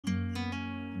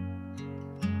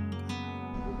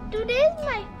today is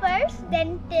my first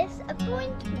dentist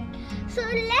appointment. So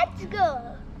let's go.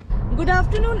 Good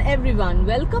afternoon everyone.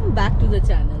 Welcome back to the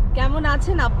channel. কেমন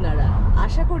আছেন আপনারা?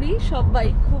 আশা করি সবাই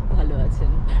খুব ভালো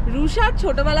আছেন। রুষার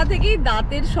ছোটবেলা থেকেই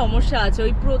দাঁতের সমস্যা আছে।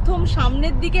 ওই প্রথম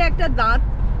সামনের দিকে একটা দাঁত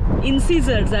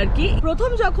ইনসিজার্স আর কি।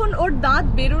 প্রথম যখন ওর দাঁত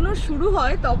বেরোনো শুরু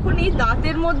হয় তখন এই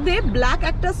দাঁতের মধ্যে ব্ল্যাক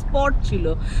একটা স্পট ছিল।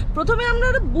 প্রথমে আমরা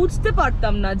বুঝতে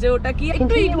পারতাম না যে ওটা কি,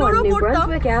 একটু ইগনোরও করতাম,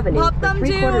 ভাবতাম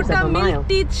যে ওটা মিল্ক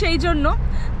টিথ সেই জন্য।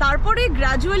 তারপরে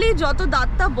গ্র্যাজুয়ালি যত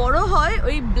দাঁতটা বড় হয়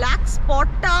ওই ব্ল্যাক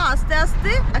স্পটটা আস্তে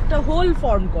আস্তে একটা হোল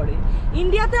ফর্ম করে।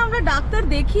 ইন্ডিয়াতে আমরা ডাক্তার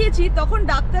দেখিয়েছি, তখন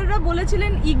ডাক্তাররা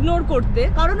বলেছিলেন ইগনোর করতে,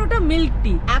 কারণ ওটা মিল্ক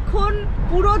টিথ। এখন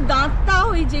পুরো দাঁতটা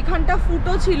ওই যেখানটা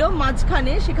ফুটো ছিল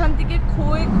মাঝখানে সেখান থেকে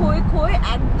ক্ষয়ে ক্ষয়ে ক্ষয়ে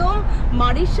একদম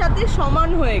মাড়ির সাথে সমান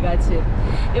হয়ে গেছে।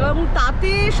 এবং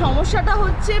তাতে সমস্যাটা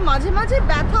হচ্ছে মাঝে মাঝে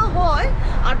ব্যথা হয়,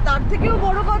 আর তার থেকেও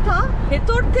বড় কথা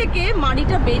ভেতর থেকে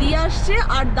মাড়িটা বেরিয়ে আসছে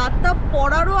আর দাঁতটা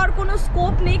পড়ারও আর কোনো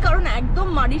স্কোপ নেই, কারণ একদম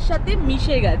মাড়ির সাথে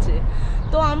মিশে গেছে।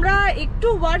 তো আমরা একটু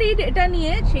ওয়ারিড এটা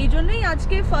নিয়ে, সেই জন্যই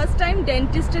আজকে ফার্স্ট টাইম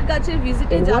ডেন্টিস্টের কাছে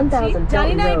ভিজিটে যাচ্ছি।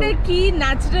 জানি না এটা কি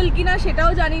ন্যাচারাল কিনা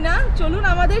সেটাও জানি না। চলুন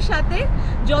আমাদের সাথে,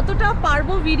 যতটা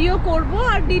পারবো ভিডিও করব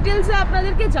আর ডিটেলসে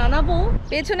আপনাদেরকে জানাবো।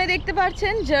 পেছনে দেখতে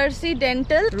পাচ্ছেন jersey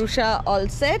dental. Rusha all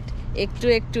set, একটু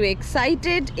একটু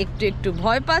এক্সাইটেড, একটু একটু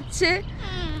ভয় পাচ্ছে।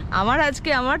 আমার আজকে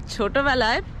আমার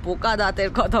ছোটবেলায় পোকা দাঁতের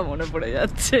কথা মনে পড়ে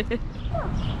যাচ্ছে।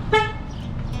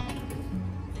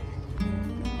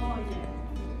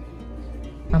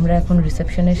 আমরা এখন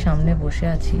রিসেপশনের সামনে বসে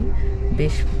আছি।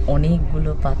 বেশ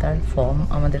অনেকগুলো পাতার ফর্ম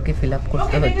আমাদেরকে ফিল আপ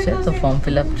করতে হচ্ছে, তো ফর্ম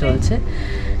ফিল আপ চলছে।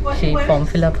 সেই ফর্ম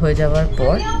ফিল আপ হয়ে যাওয়ার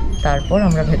পর তারপর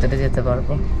আমরা ভেতরে যেতে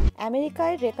পারবো।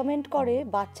 আমেরিকায় রেকমেন্ড করে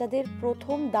বাচ্চাদের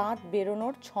প্রথম দাঁত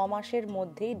বেরোনোর 6 মাসের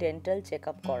মধ্যেই ডেন্টাল চেক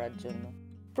আপ করার জন্য।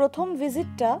 প্রথম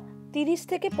ভিজিটটা 30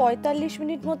 থেকে 45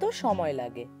 মিনিট মতো সময়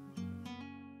লাগে।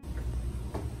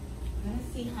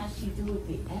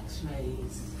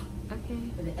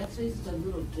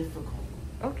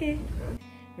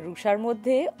 রুষার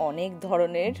মধ্যে অনেক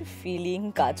ধরনের ফিলিং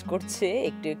কাজ করছে,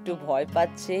 একটু একটু ভয়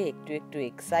পাচ্ছে, একটু একটু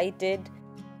এক্সাইটেড।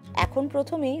 এখন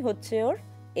প্রথমেই হচ্ছে ওর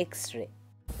X-ray.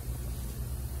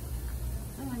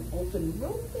 Open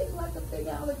real big like a big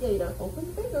alligator. Open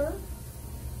bigger.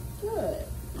 Good.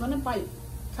 Gonna bite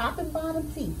top and bottom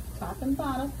teeth. Top and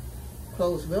bottom.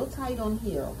 Close real tight on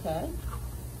here, okay?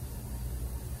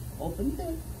 Open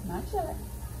big. Not yet.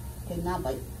 Okay, now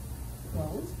bite.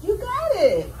 Close. You got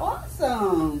it.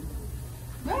 Awesome.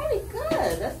 Very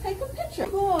good. Let's take a picture.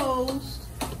 Closed.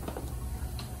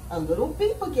 A little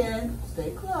beep again.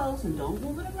 Stay close and don't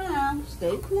move it around.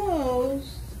 Stay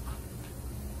closed.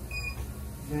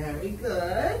 Very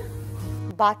good.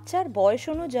 বাচ্চার বয়স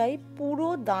অনুযায়ী পুরো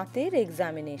দাঁতের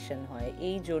examination হয়,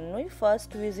 এই জন্যই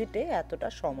first ভিজিটে এতটা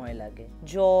সময় লাগে।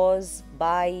 জজ,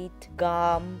 বাইট,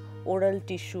 গাম, ওরাল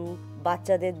টিস্যু,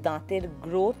 বাচ্চাদের দাঁতের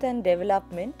গ্রোথ অ্যান্ড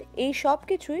ডেভেলপমেন্ট, এই সব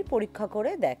কিছুই পরীক্ষা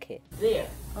করে দেখে।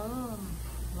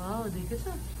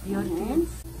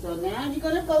 So now you're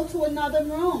gonna go to another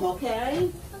room, okay?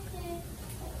 Okay.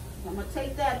 I'm gonna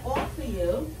take that off for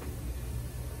you.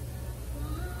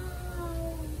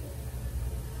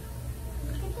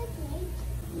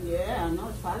 Yeah, I know,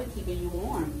 it's probably keeping you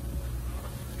warm.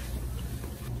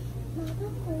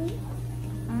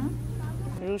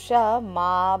 Rusha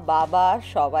মা বাবা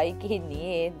সবাইকে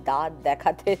নিয়ে দাঁত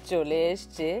দেখাতে চলে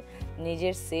এসছে।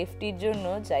 নিজের সেফটির জন্য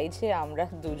চাইছে আমরা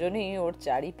দুজনেই ওর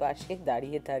চারিপাশে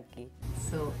দাঁড়িয়ে থাকি।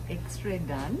 সো এক্স-রে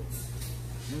ডান।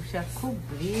 রুষা খুব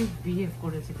ব্রেভ বিহেভ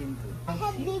করেছে কিন্তু।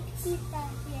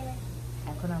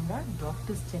 এখন আমরা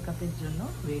ডক্টরস চেকআপের জন্য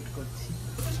ওয়েট করছি।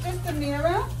 This is just a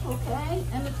mirror, okay,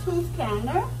 and a tooth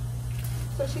counter,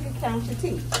 so she can count your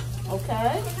teeth,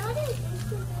 okay?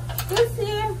 This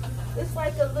here is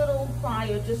like a little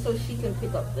plier, just so she can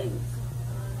pick up things,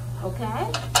 okay?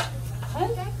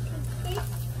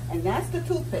 And that's the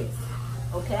toothpaste,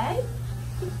 okay?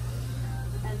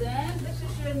 And then this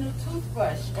is your new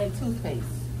toothbrush and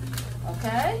toothpaste,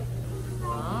 okay?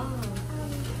 Wow.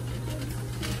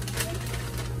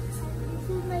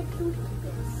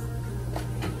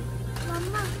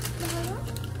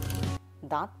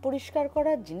 দাঁত পরিষ্কার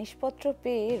করার জিনিসপত্র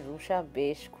পেয়ে রুষা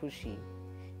বেশ খুশি।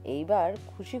 এইবার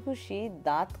খুশি খুশি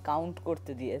দাঁত কাউন্ট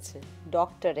করতে দিয়েছে।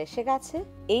 ডক্টর এসে গেছে।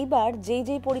 এইবার যেই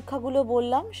যেই পরীক্ষাগুলো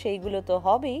বললাম সেইগুলো তো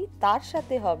হবেই, তার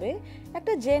সাথে হবে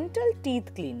একটা gentle teeth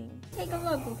cleaning. Take a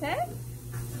look, okay?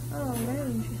 Oh, very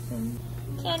interesting.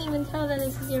 Can't even tell that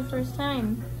this is your first time.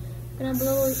 Gonna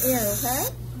blow air, okay?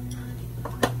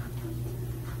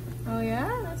 Oh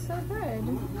yeah, that's so good.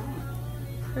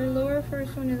 Her lower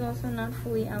first one is also not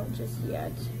fully out just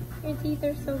yet. Your teeth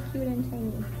are so cute and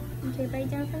tiny. Okay, bite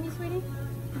down for me, sweetie.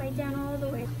 Bite down all the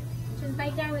way. Just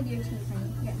bite down with your teeth,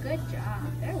 honey. Yeah, good job.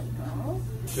 There we go.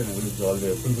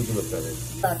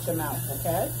 Touch your mouth,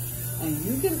 okay? And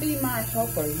you can be my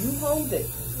helper. You hold it.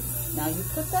 Now you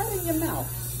put that in your mouth.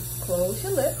 Close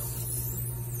your lips.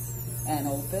 And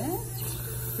open.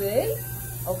 See?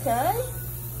 Okay?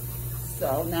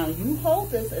 So now you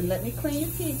hold this and let me clean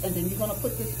your teeth, and then you're going to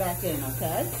put this back in,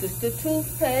 okay? This is the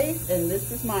toothpaste, and this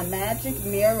is my magic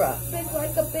mirror. Big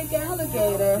like a big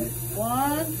alligator.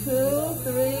 1, 2,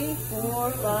 3,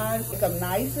 4, 5. Make them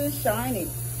nice and shiny.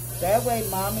 That way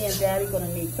mommy and daddy going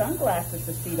to need sunglasses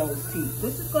to see those teeth.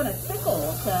 This is going to tickle,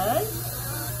 okay?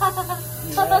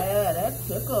 Yeah, that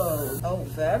tickles. Oh,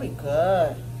 very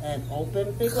good. And open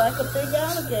big like a big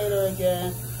alligator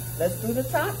again. Let's do the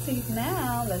top teeth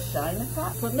now. Let's shine the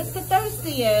top. Put Mr.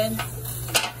 Thirsty in.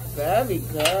 Very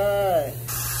good.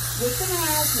 Listen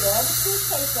out. Get all the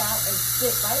toothpaste out and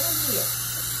sit right in here.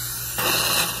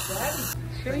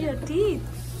 Show your teeth.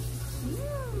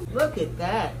 Look at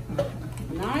that.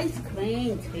 Nice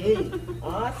clean teeth.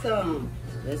 Awesome.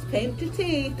 Let's paint the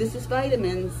teeth. This is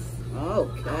vitamins.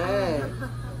 Okay.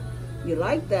 You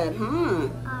like that, huh?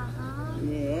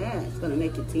 Yeah, it's gonna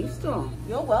make your teeth strong.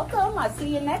 You're welcome. I'll see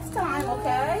you next time,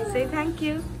 okay? Say thank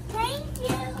you. Thank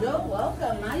you. You're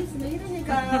welcome. Nice meeting you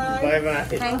guys. Bye bye.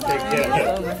 Thank Take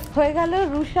care. হয়ে গেল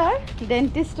রুষার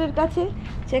ডেন্টিস্টের কাছে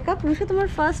checkup. Rusha, তোমার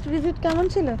first visit কেমন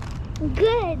ছিল?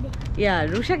 Good. ইয়া,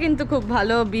 রুষা কিন্তু খুব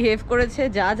ভালো behave করেছে,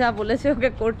 যা যা বলেছে ওকে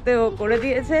করতে ও করে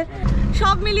দিয়েছে।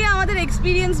 সব মিলিয়ে আমাদের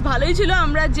এক্সপিরিয়েন্স ভালোই ছিল।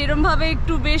 আমরা যেরমভাবে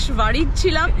একটু বেশ ওয়ারিড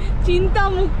ছিলাম, চিন্তা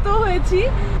মুক্ত হয়েছি,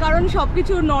 কারণ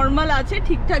সবকিছু নর্মাল আছে,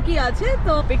 ঠিকঠাকই আছে। তো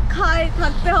অপেক্ষায়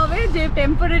থাকতে হবে যে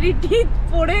টেম্পোরারি টিথ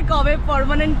পড়ে কবে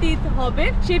পার্মানেন্ট টিথ হবে।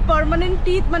 সেই পার্মানেন্ট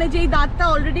টিথ মানে যেই দাঁতটা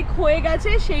অলরেডি ক্ষয়ে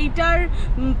গেছে সেইটার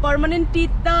পার্মানেন্ট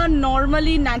টিথটা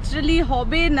নর্মালি ন্যাচারালি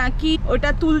হবে নাকি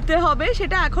ওটা তুলতে হবে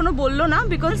সেটা এখনো বললো না,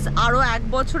 বিকজ আরো 1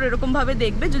 বছর এরকম ভাবে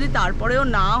দেখবে। যদি তারপরেও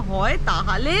না হয়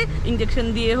তাহলে ইনজেকশন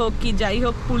দিয়ে হোক কি যাই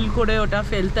হোক পুল করে ওটা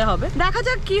ফেলতে হবে। দেখা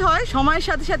যাক কি হয়, সময়ের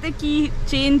সাথে সাথে কি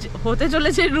চেঞ্জ হতে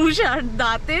চলেছে রুষার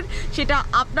দাঁতের, সেটা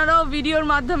আপনারাও ভিডিওর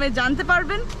মাধ্যমে জানতে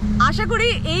পারবেন। আশা করি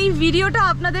এই ভিডিওটা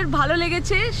আপনাদের ভালো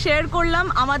লেগেছে। শেয়ার করলাম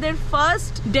আমাদের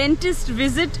ফার্স্ট ডেন্টিস্ট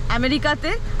ভিজিট আমেরিকাতে।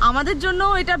 আমাদের জন্য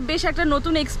এটা বেশ একটা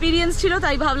নতুন এক্সপিরিয়েন্স ছিল,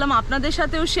 তাই ভাবলাম আপনাদের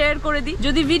সাথেও শেয়ার করে দিই।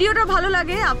 যদি ভিডিওটা ভালো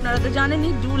লাগে, আপনারা তো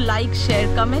জানেনই, do like, share,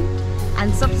 comment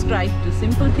and subscribe to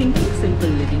Simple Thinking,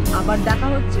 Simple Living. আবার দেখা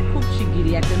হচ্ছে খুব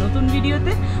শিগগিরই একটা নতুন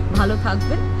ভিডিওতে। ভালো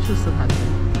থাকবেন, সুস্থ থাকবেন।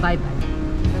 Bye bye.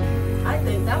 I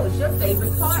think that was your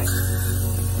favorite part.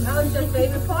 That was your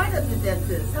favorite part of the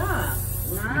dentist, huh?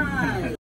 Nice.